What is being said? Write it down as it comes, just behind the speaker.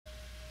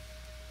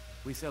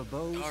We sell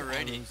bows,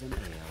 Alrighty. arrows, and ale.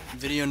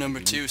 Video number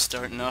 2,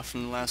 starting off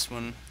from the last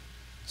one.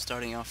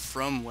 Starting off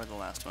from where the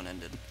last one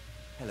ended.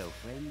 Hello,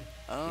 friend.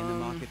 In the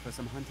market for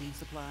some hunting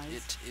supplies?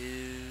 It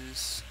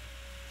is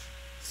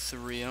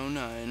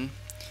 3:09,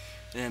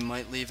 and I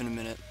might leave in a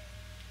minute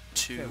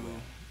to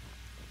Farewell.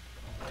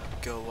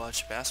 go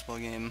watch a basketball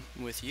game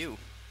with you.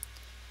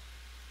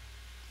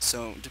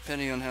 So,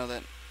 depending on how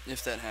that,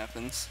 if that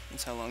happens,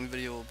 that's how long the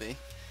video will be.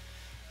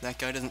 That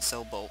guy doesn't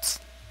sell bolts,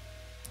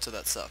 so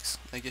that sucks.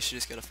 I guess you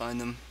just gotta find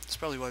them. That's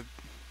probably why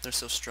they're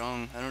so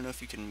strong. I don't know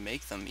if you can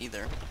make them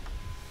either.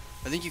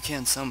 I think you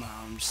can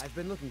somehow. I've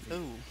been looking for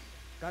you. Oh,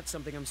 Got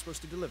something I'm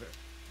supposed to deliver.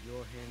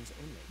 Your hands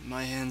only.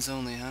 my hands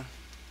only, huh?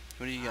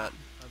 What do you got?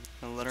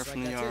 A letter looks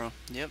from like the that's Yarrow.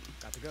 Yep.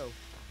 Got to go.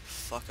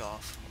 Fuck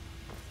off.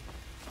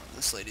 Oh,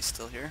 this lady's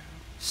still here.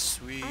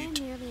 Sweet. I am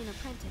merely an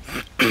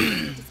apprentice. I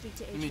need to speak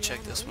to Let me check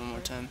Adriana this one more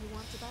Oakhurst, time. who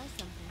wants to buy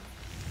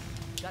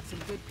something. Got some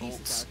good pieces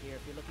Bolts. out here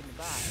if you're looking to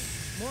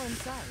buy. More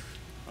inside.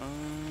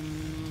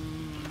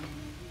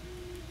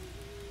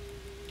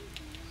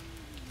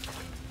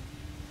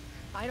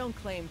 I don't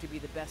claim to be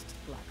the best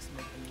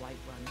blacksmith in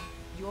Whiterun.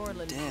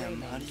 Yorland Damn,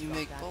 Greymane's how do you got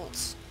make that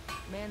bolts? one.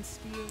 Man's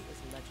steel is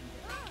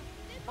legendary.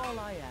 All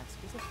I ask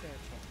is a fair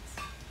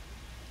chance.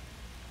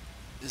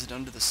 Is it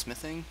under the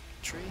smithing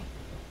tree?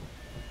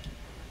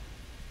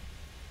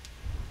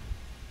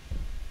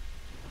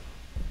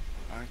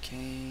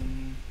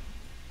 Arcane.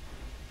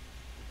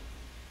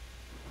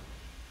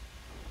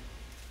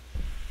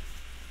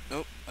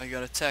 Nope, I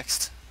got a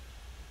text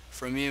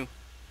from you. It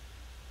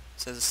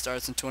says it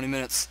starts in 20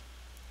 minutes.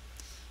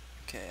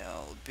 Okay,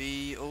 I'll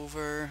be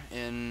over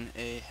in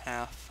a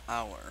half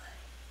hour.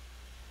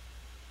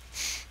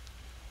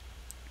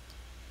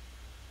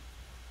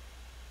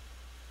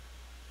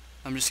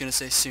 I'm just gonna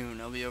say soon.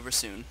 I'll be over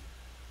soon.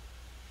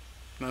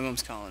 My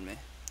mom's calling me.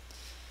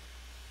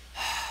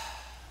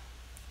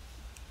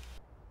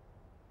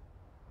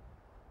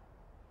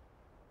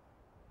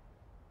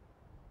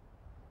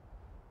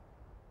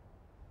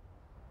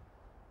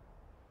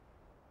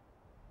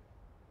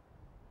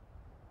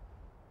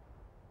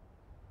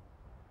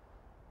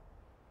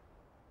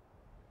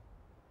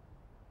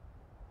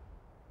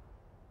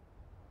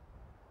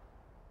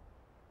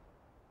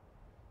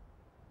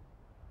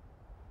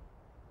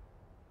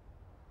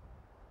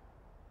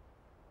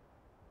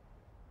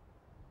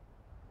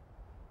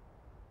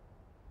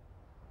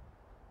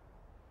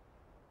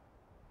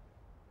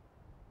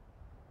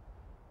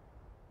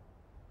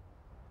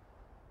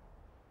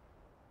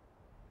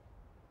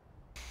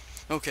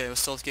 Okay, I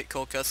was told to get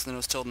cold cuts, and then I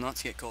was told not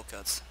to get cold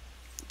cuts.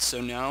 So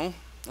now,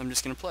 I'm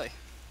just gonna play.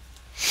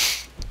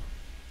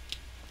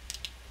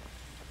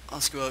 I'll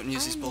just go out and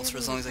use these bolts for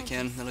as long as I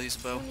can, then I'll use a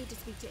bow. Still need to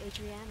speak to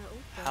Adriana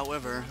Oakhurst,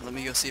 However, who wants let to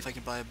me buy go see if I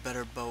something. can buy a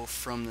better bow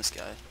from this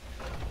guy.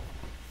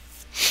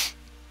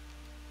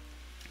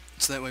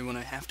 So that way when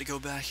I have to go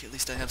back, at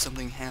least I have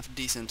something half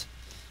decent.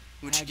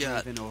 What you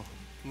got? Hagraven or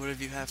What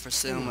have you have for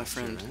sale, an my archer,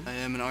 friend? eh? I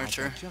am an I've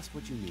archer. got just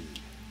what you need.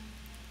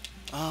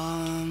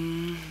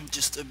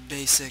 Just a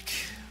basic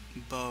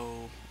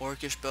bow.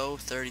 Orcish bow,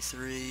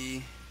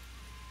 33.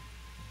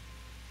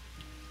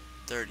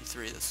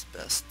 33, that's the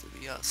best that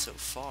we got so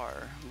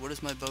far. What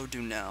does my bow do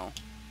now?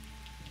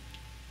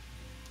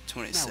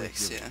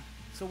 26, Now, yeah.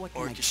 So what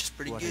can I- Orcish is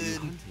pretty what are you good.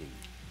 hunting?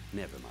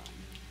 Never mind.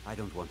 I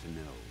don't want to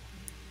know.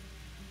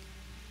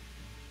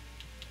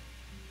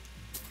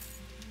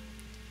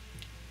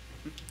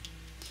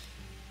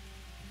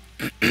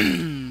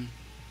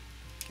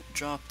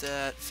 Drop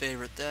that,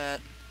 favorite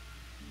that.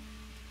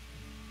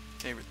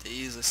 Favorite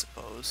these, I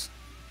suppose.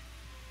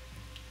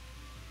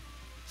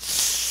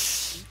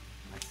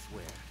 I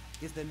swear.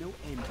 Is there no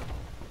end?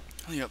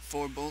 Only got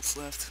 4 bolts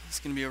left. It's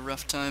gonna be a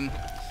rough time.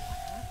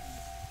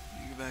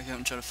 Go back out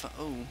and try to find.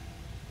 Oh,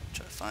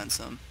 try to find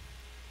some.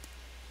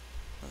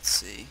 Let's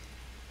see.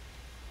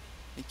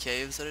 Any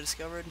caves that I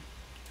discovered?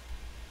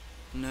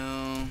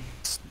 No.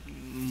 Let's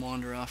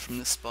wander off from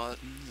this spot.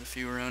 There's a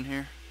few around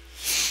here.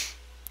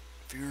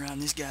 A few around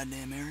this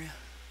goddamn area.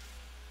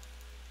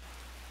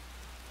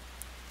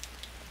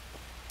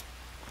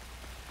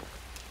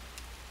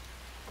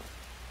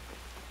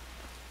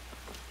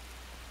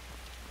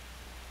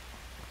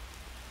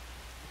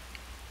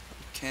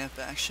 Camp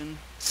action.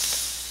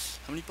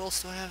 How many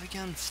bolts do I have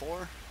again?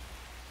 4?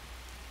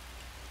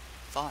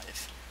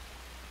 5.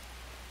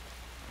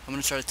 I'm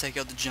gonna try to take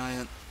out the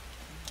giant.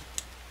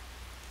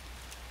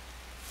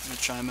 I'm gonna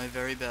try my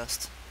very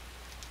best.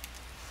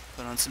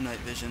 Put on some night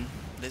vision.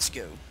 Let's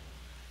go.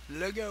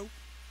 Let's go.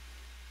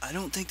 I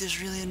don't think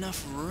there's really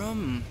enough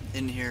room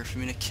in here for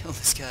me to kill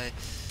this guy.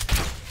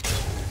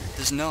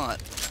 There's not.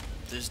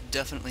 There's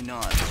definitely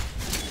not.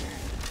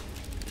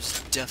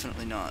 There's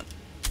definitely not.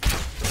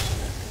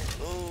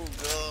 Oh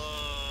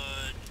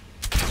god.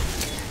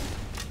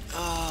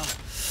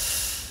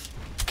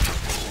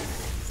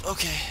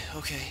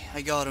 Okay,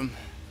 I got him.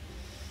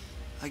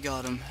 I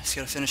just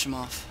gotta finish him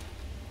off.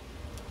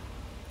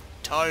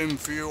 Time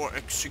for your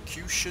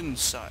execution,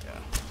 sire.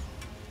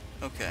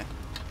 Okay.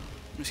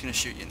 I'm just gonna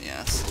shoot you in the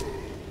ass.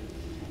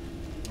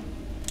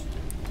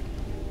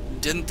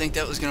 Didn't think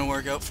that was gonna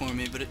work out for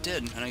me, but it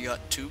did, and I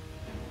got 2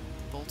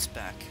 bolts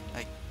back,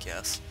 I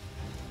guess.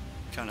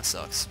 Kinda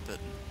sucks, but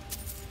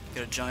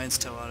got a giant's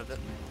toe out of it.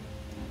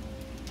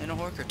 And a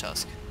horker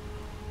tusk.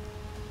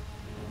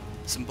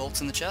 Some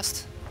bolts in the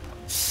chest?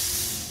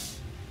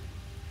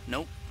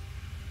 Nope.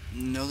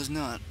 No, there's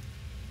not.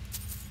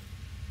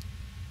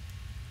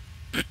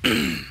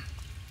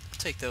 I'll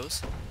take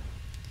those.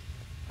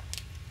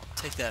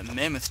 Take that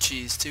mammoth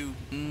cheese too.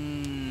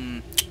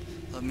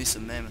 Love me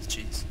some mammoth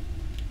cheese.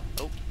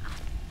 Oh.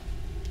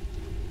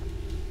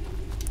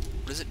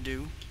 What does it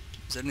do?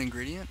 Is that an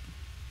ingredient?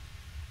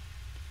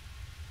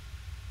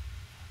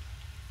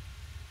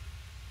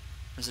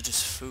 Or is it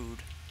just food?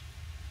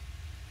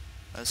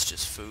 That's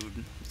just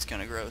food. It's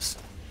kinda gross.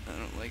 I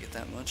don't like it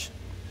that much.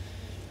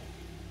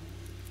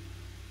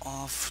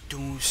 Off to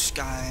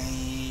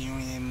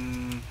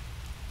Skyrim.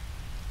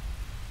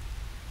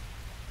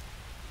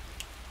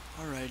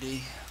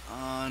 Alrighty.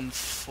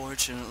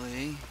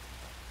 Unfortunately,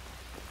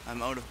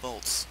 I'm out of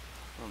bolts.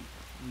 Well,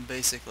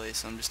 basically,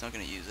 so I'm just not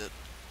gonna use it.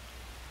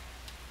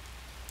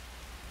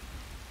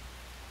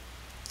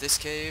 This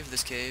cave.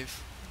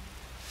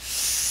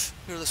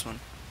 Or this one.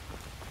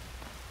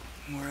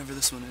 Wherever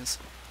this one is.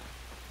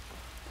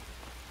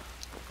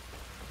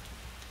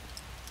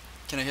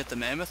 Can I hit the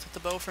mammoth with the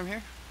bow from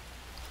here?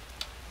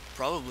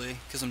 Probably,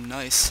 because I'm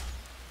nice.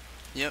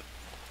 Yep.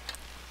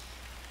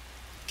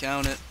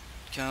 Count it.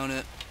 Count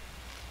it.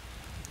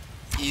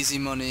 Easy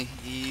money.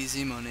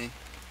 Easy money.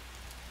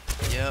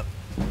 Yep.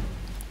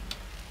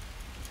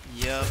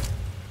 Yep.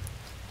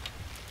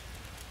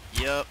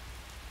 Yep.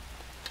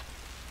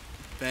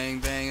 Bang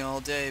bang all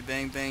day.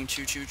 Bang bang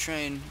choo choo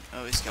train.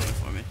 Oh, he's coming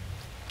for me.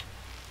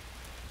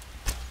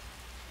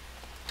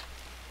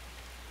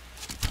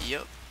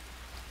 Yep.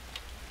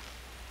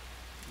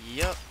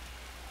 Yep.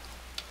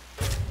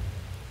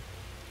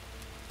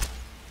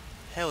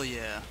 Hell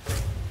yeah.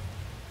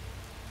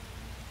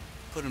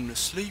 Put him to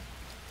sleep.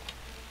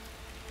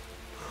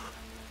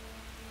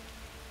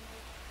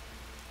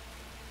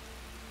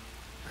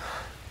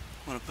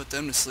 Want to put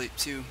them to sleep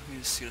too. You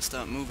just gotta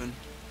stop moving.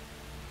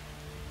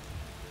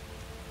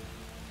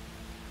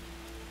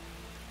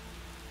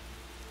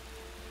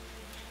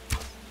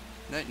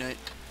 Night night.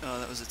 Oh,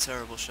 that was a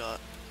terrible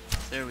shot.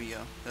 There we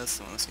go. That's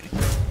the one that's gonna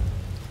kill.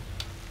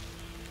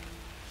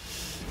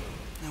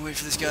 Now wait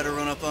for this guy to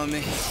run up on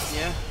me.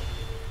 Yeah?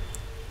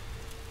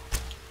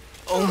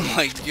 Oh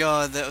my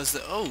god, that was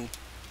the... Oh!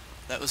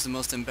 That was the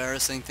most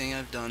embarrassing thing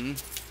I've done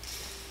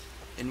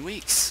in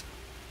weeks.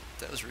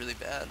 That was really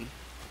bad.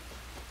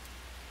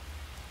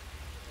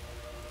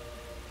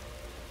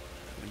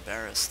 I'm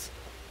embarrassed.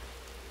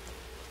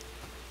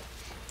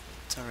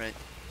 It's alright.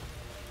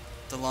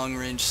 The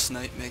long-range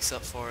snipe makes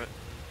up for it.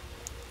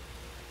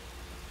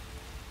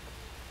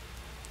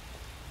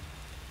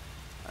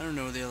 I don't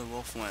know where the other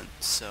wolf went,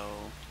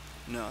 so...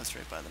 No, it's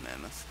right by the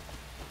mammoth.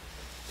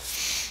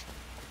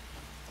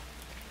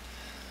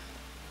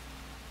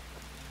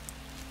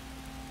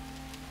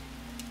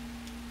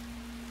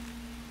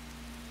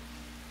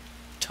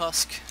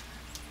 Tusk.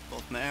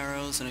 Both my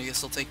arrows, and I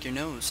guess I'll take your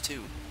nose,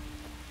 too.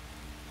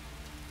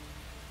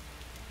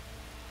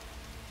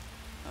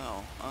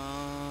 Oh,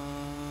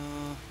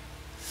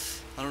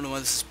 I don't know why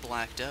this is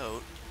blacked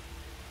out.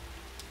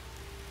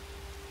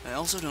 I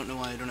also don't know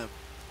why I don't have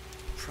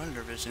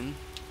predator vision.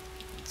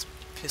 It's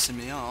pissing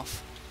me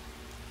off.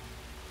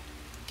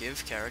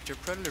 Give character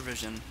predator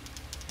vision.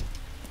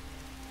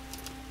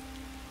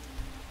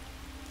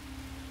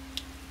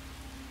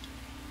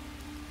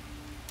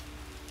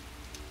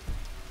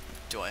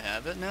 Do I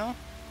have it now?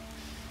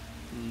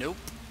 Nope.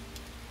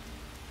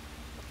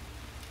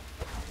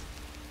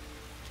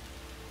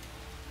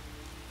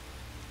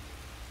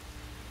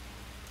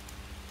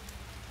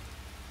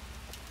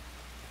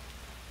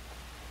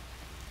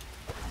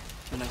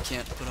 And I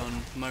can't put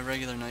on my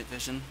regular night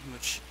vision,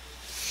 which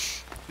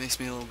makes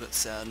me a little bit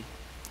sad,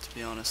 to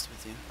be honest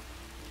with you.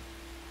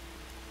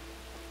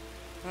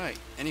 Alright,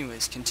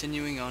 anyways,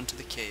 continuing on to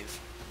the cave.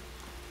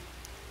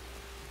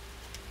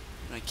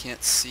 I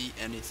can't see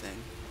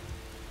anything.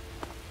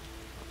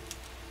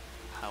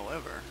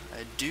 However,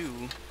 I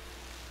do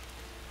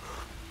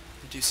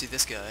see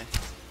this guy.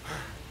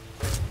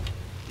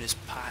 His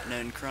partner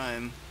in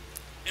crime.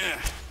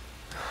 Ugh.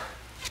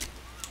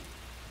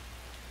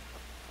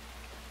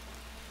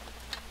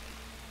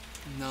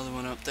 Another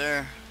one up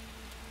there.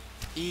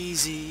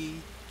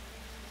 Easy.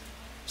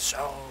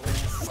 So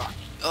fuck.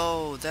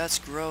 Oh, that's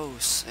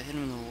gross. I hit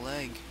him in the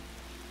leg.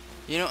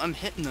 You know, I'm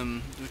hitting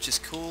them, which is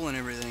cool and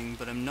everything,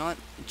 but I'm not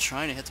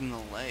trying to hit them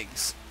in the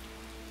legs.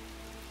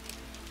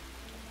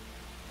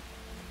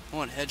 I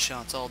want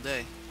headshots all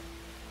day.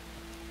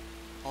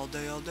 All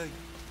day, all day.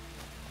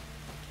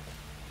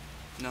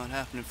 Not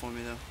happening for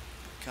me though.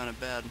 Kinda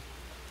bad.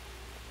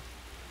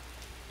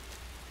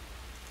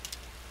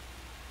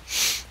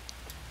 Should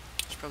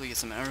probably get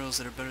some arrows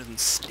that are better than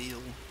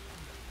steel.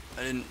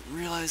 I didn't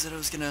realize that I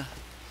was gonna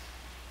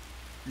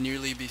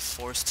nearly be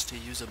forced to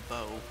use a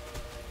bow.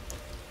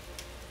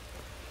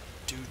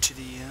 Due to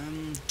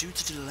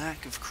the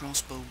lack of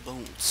crossbow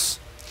bolts.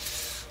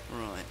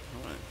 Right.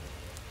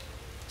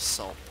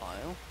 Salt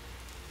pile.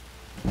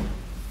 I'm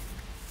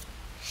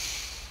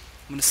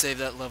gonna save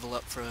that level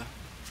up for a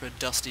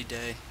dusty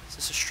day. Is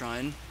this a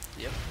shrine?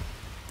 Yep.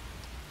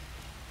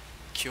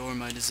 Cure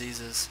my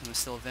diseases. Am I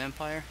still a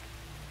vampire?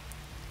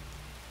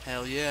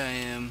 Hell yeah, I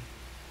am.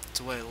 It's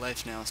a way of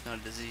life now. It's not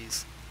a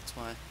disease. That's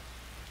why.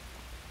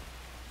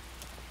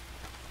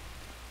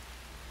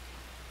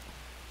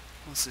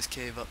 What's this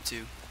cave up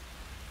to?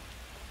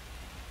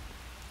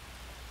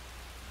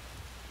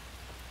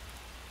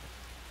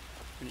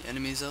 Any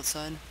enemies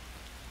outside?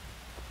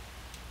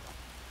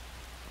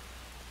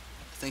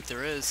 I think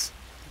there is.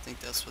 I think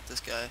that's what this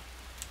guy...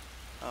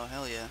 Oh,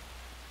 hell yeah.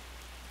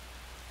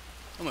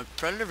 Oh, my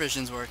predator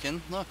vision's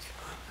working. Look.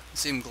 I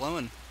see him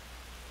glowing.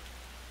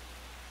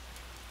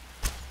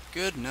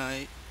 Good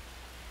night.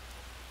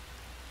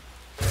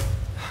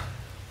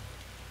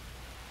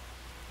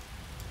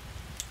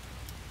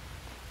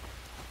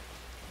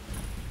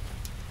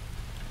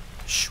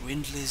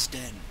 Schwindler's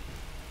Den.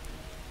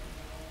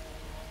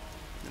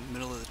 In the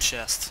middle of the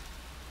chest.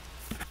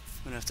 I'm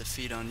gonna have to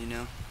feed on you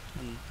now.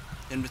 And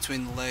in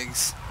between the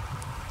legs.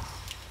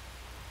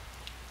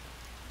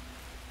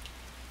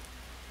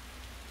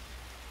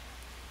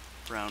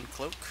 Brown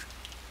cloak.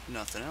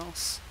 Nothing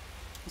else.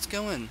 Let's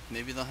go in.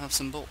 Maybe they'll have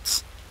some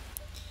bolts.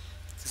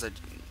 Because I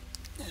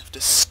have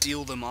to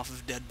steal them off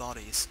of dead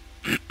bodies.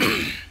 I'm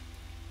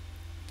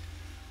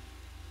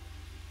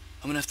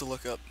gonna have to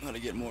look up how to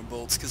get more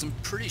bolts, because I'm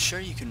pretty sure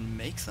you can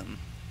make them.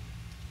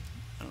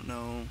 I don't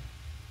know.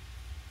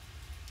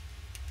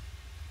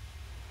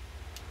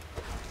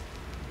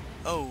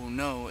 Oh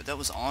no, that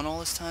was on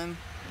all this time?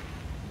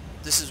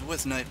 This is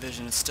with night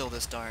vision, it's still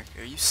this dark.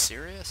 Are you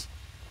serious?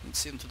 You can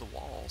see them through the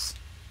walls.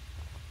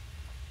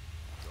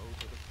 Go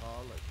to the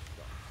far left.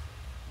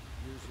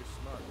 Use your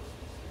smartness.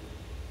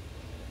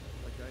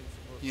 Like I'm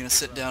supposed You gonna to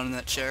sit down in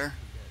that chair?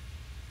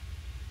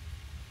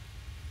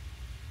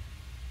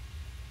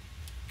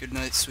 Good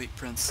night, sweet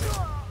prince.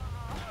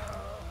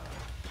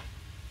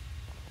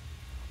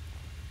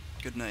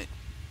 Good night.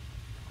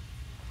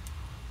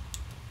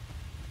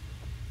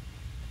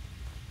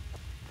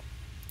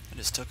 I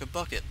just took a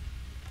bucket.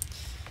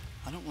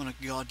 I don't want a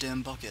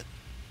goddamn bucket.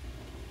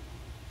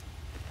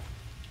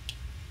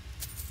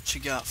 What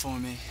you got for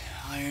me?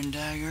 Iron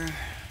dagger.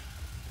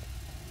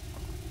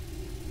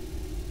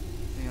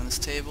 Anything on this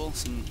table?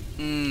 Some,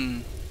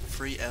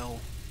 free L.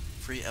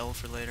 Free L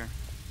for later.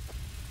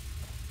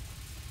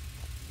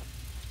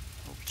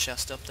 Little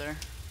chest up there.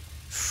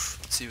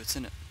 Let's see what's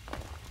in it.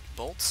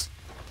 Bolts?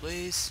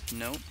 Please?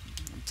 Nope.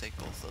 I'll take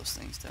both those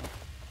things down.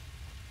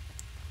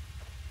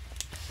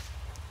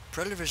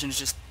 Predator vision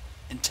just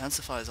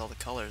intensifies all the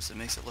colors. It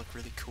makes it look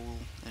really cool,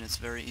 and it's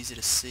very easy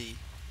to see.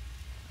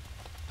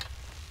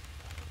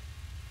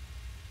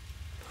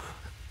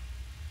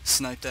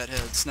 Snipe that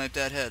head. Snipe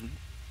that head.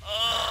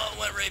 Oh,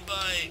 went right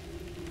by.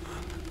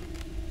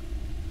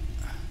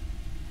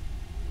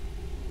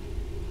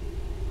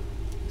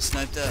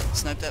 Snipe that.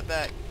 Snipe that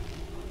back.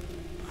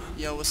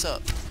 Yo, what's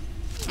up?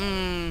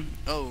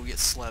 Oh, get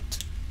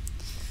slept.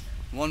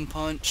 One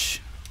punch.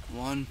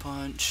 One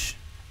punch.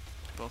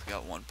 Both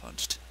got one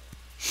punched.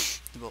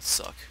 They both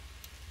suck.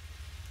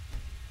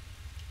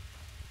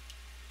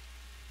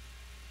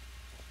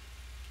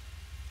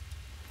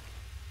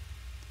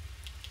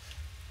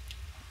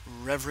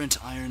 Reverent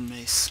Iron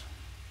Mace.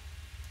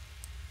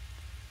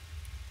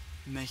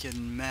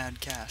 Making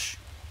mad cash.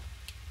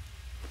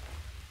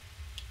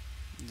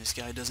 This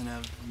guy doesn't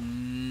have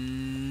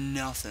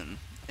nothing.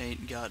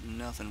 Ain't got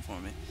nothing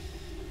for me.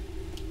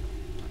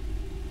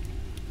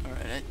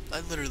 Alright,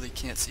 I literally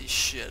can't see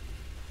shit.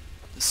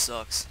 This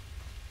sucks.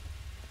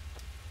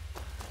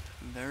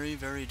 Very,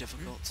 very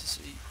difficult to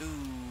see.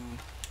 Ooh.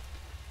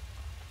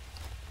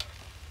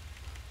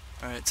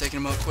 Alright, taking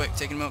him out quick,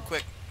 taking him out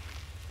quick.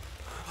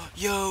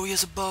 Yo, he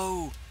has a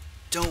bow!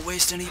 Don't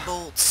waste any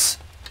bolts!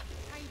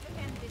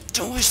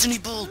 Don't waste any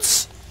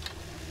bolts!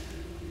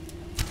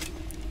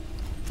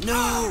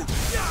 No!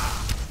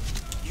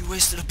 You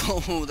wasted a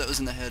bow! That was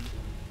in the head.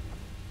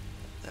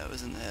 That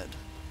was in the head.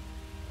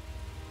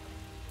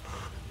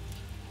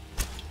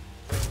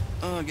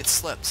 Oh, I get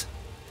slept.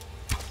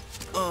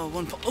 Oh,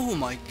 oh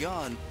my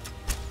god.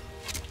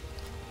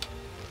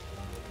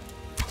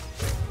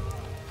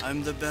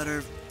 I'm the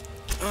better...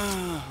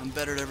 I'm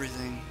better at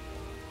everything.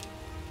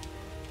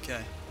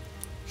 Okay.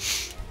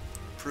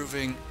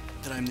 Proving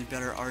that I'm the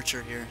better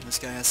archer here. This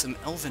guy has some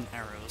elven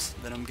arrows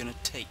that I'm gonna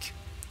take.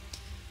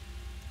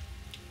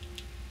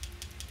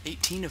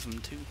 18 of them,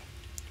 too.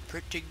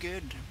 Pretty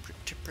good.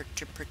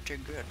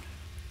 Pretty good.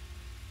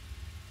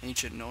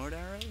 Ancient Nord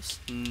arrows?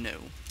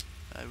 No.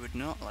 I would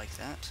not like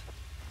that.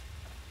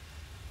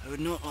 I would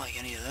not like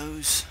any of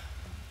those.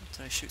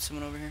 Did I shoot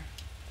someone over here?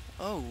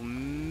 Oh,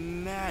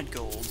 mad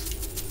gold.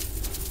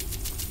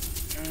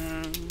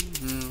 A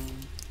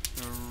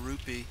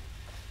rupee.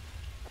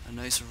 A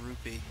nice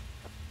rupee.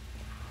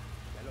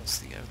 That's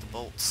the guy with the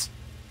bolts.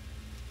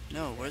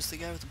 No, where's the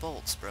guy with the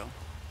bolts, bro?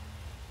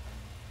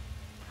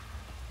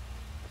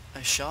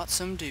 I shot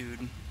some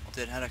dude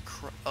that had a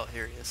oh,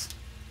 here he is.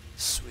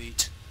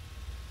 Sweet.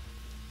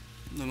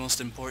 the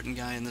most important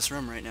guy in this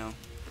room right now.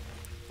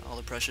 All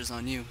the pressure's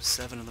on you.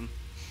 7 of them.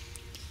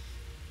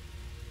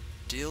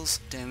 Deals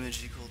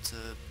damage equal to...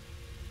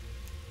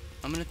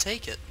 I'm gonna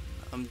take it.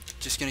 I'm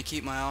just gonna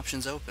keep my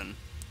options open.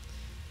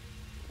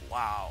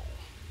 Wow.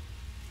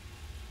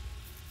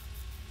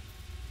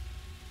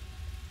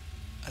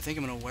 I think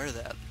I'm gonna wear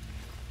that.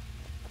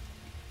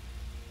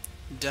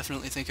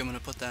 Definitely think I'm gonna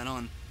put that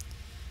on.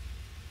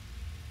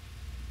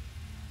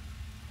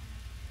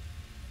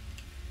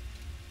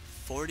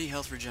 $40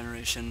 health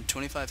regeneration,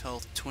 25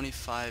 health,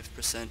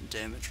 25%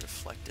 damage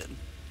reflected.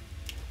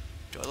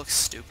 Do I look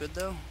stupid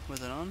though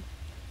with it on?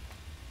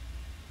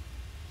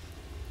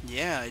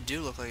 Yeah, I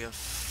do look like a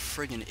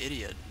friggin'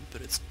 idiot,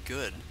 but it's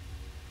good.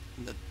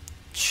 The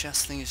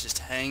chest thing is just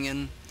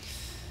hanging.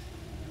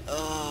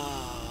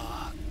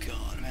 Oh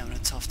god, I'm having a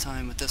tough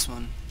time with this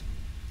one.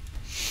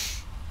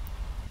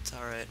 It's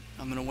alright.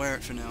 I'm gonna wear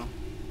it for now.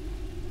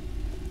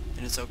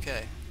 And it's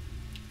okay.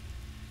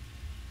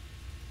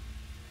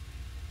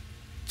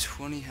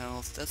 20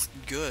 health, that's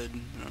good.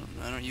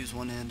 I don't use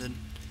one-handed.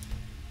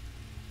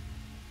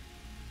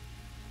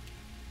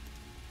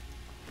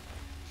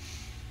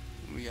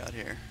 What we got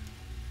here?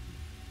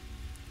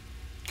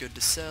 Good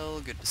to sell,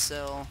 good to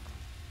sell.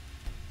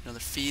 Another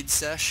feed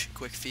sesh,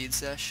 quick feed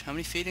sesh. How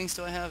many feedings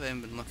do I have? I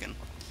haven't been looking.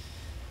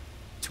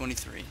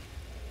 23.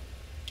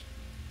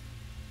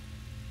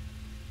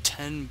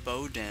 10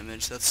 bow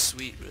damage, that's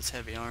sweet, but it's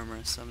heavy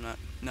armor, so I'm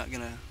not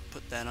gonna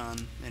put that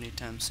on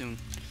anytime soon.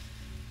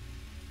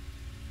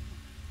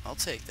 I'll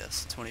take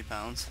this, 20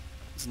 pounds.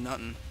 It's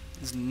nuttin'.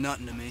 It's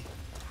nuttin' to me.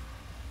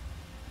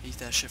 Eat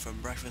that shit for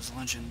breakfast,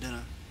 lunch, and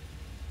dinner.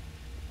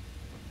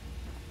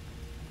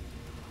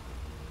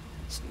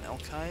 Some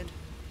elk hide.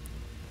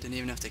 Didn't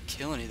even have to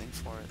kill anything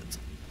for it. That's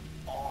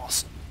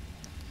awesome.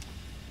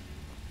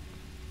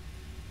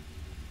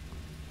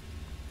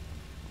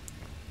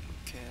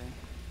 Okay.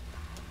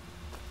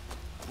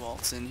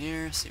 Waltz in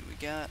here, see what we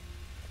got.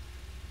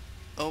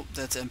 Oh,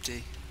 that's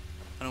empty.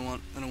 I don't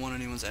want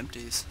anyone's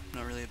empties. I'm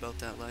not really about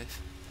that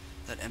life.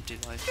 That empty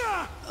life.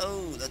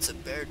 Oh, that's a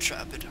bear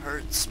trap. It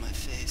hurts my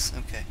face.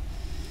 Okay.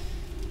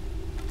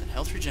 That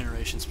health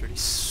regeneration's pretty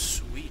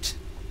sweet.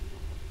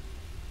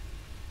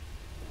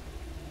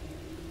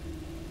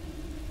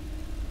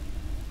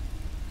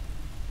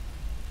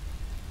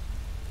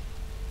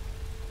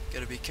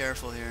 Gotta be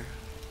careful here.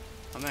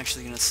 I'm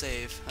actually gonna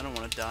save. I don't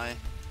want to die.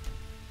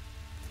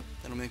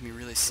 That'll make me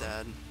really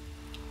sad.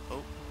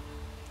 Oh.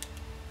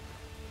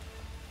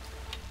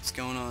 What's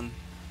going on?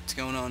 What's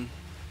going on?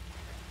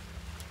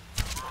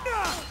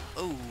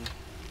 Oh.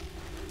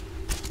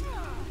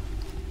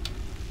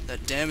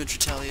 That damage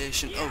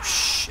retaliation. Oh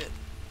shit.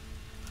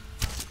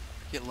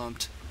 Get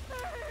lumped.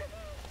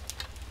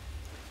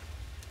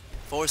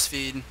 Force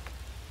feed.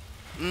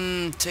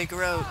 Take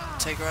her out.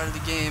 Take her out of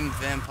the game,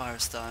 vampire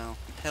style.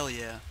 Hell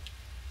yeah.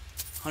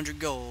 100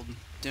 gold.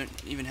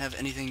 Don't even have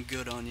anything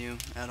good on you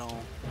at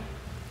all.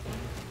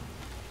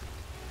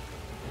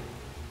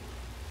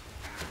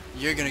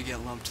 You're gonna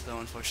get lumped though,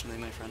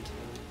 unfortunately, my friend.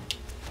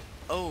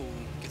 Oh,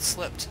 get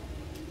slipped.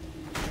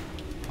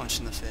 Punch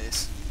in the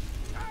face.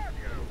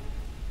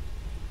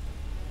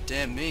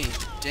 Damn me.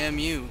 Damn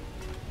you.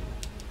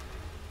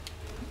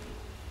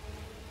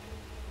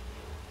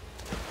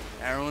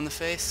 Arrow in the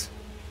face?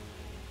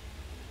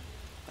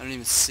 I don't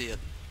even see it.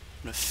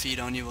 I'm gonna feed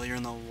on you while you're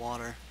in the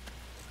water.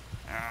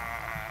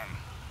 I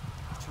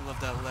love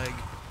that leg.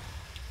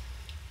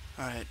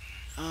 Alright.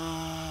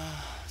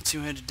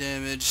 Two-handed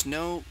damage.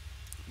 Nope.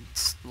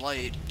 It's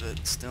light,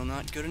 but still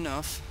not good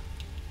enough.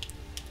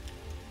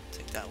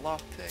 Take that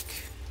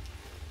lockpick.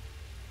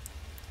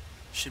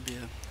 Should be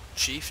a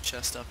chief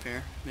chest up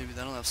here. Maybe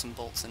that'll have some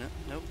bolts in it.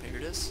 Nope, here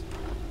it is.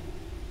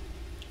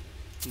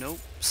 Nope,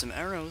 some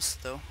arrows,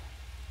 though.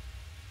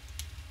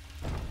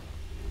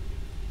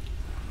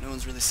 No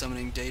one's really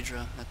summoning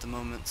Daedra at the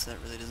moment, so that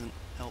really doesn't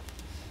help.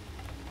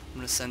 I'm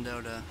gonna send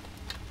out a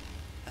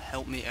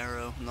help me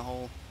arrow in the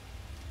hole.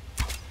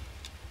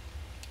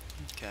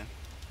 Okay,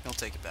 I'll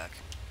take it back.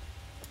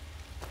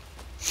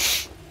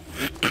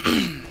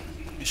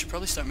 I should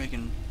probably start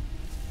making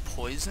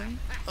poison.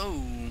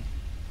 Oh.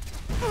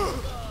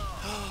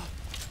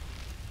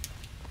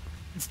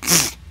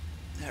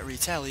 That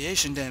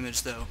retaliation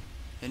damage though.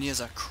 And he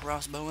has a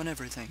crossbow and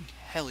everything.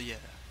 Hell yeah.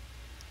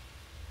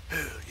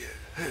 Hell yeah,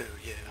 hell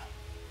yeah.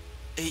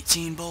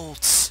 18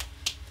 bolts.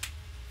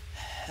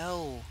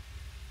 Hell.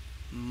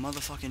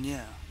 Motherfucking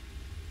yeah.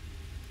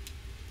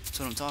 That's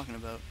what I'm talking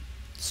about.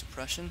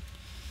 Suppression?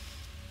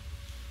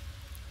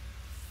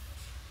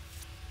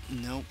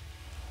 Nope.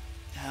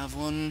 Have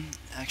one.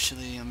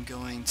 Actually, I'm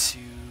going to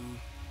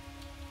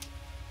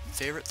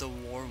favorite the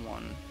war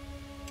one.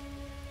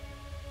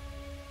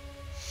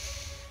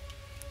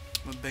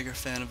 I'm a bigger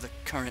fan of the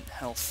current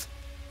health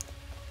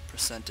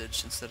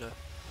percentage instead of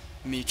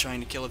me trying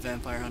to kill a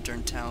vampire hunter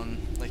in town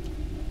like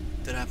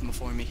that happened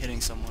before, me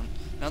hitting someone.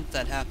 Not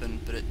that that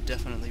happened, but it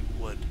definitely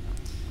would.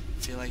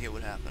 I feel like it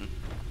would happen.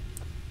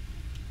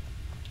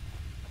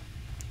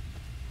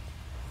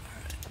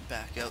 Alright,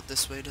 back out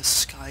this way to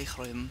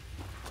Skyrim.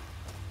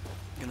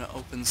 Gonna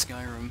open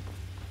Skyrim.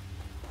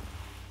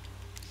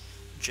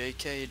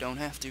 JK, don't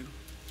have to.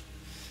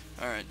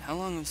 Alright, how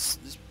long has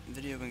this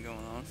video been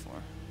going on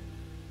for?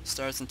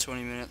 Starts in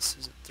 20 minutes.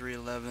 Is it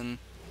 3:11?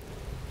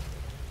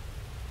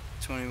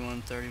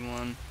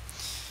 21:31.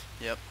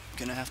 Yep,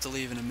 gonna have to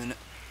leave in a minute.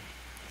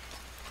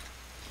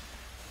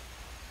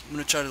 I'm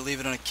gonna try to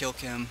leave it on a kill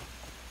cam.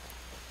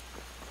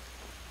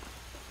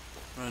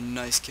 On a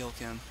nice kill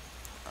cam.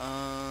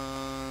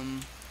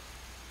 On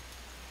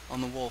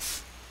the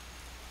wolf.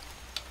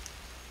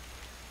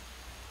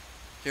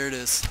 Here it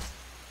is.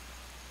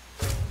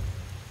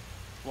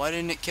 Why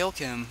didn't it kill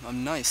cam?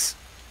 I'm nice.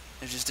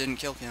 It just didn't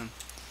kill cam.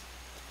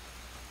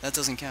 That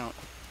doesn't count.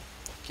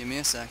 Give me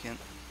a second.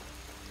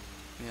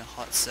 Give me a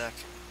hot sec.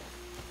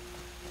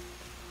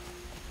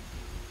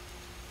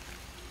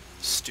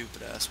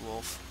 Stupid ass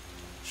wolf.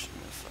 Should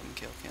have fucking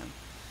kill cam.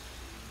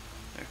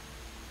 There.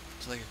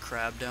 There's like a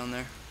crab down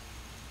there.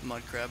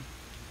 Mud crab.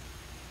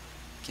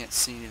 Can't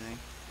see anything.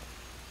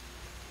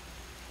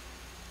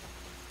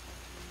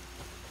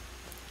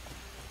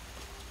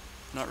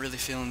 Not really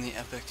feeling the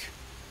epic.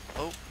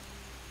 Oh.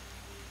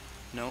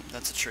 Nope,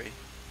 that's a tree.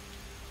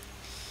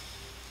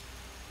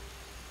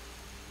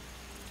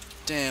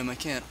 Damn, I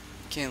can't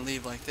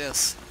leave like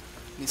this.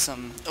 Need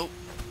something. Oh.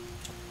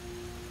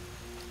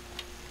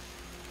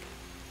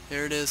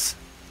 Here it is.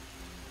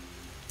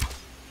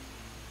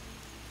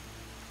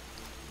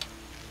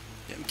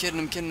 Yeah, I'm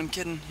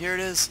kidding. Here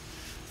it is.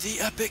 The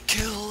epic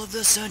kill of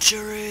the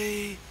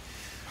century.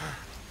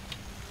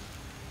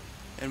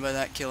 And by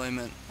that kill I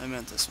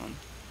meant this one.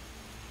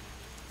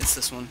 It's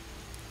this one.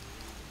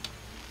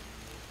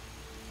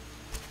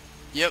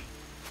 Yep.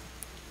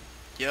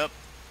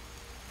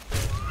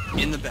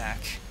 In the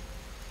back.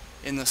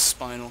 In the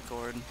spinal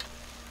cord.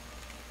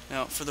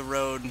 Now, for the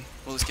road,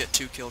 we'll just get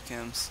 2 kill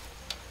cams.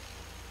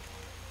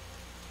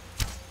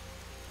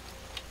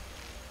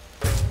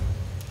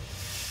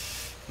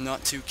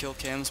 Not 2 kill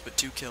cams, but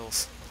 2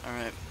 kills.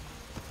 Alright.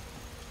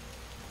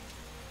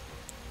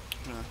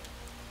 I'm gonna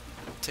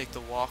take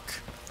the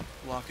walk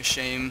of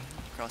shame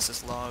across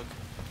this log.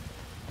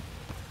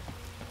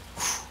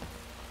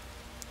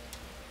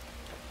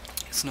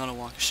 It's not a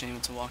walk of shame,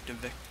 it's a walk of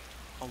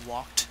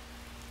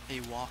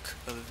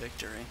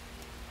victory.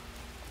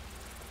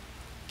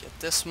 Get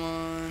this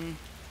one.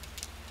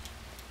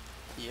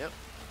 Yep.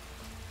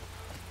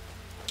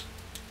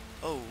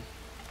 Oh.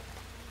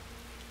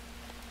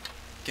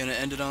 Gonna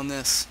end it on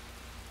this.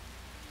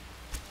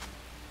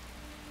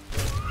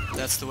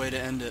 That's the way to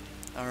end it.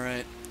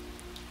 Alright.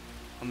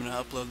 I'm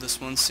gonna upload this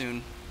one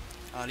soon.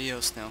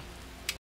 Adios now.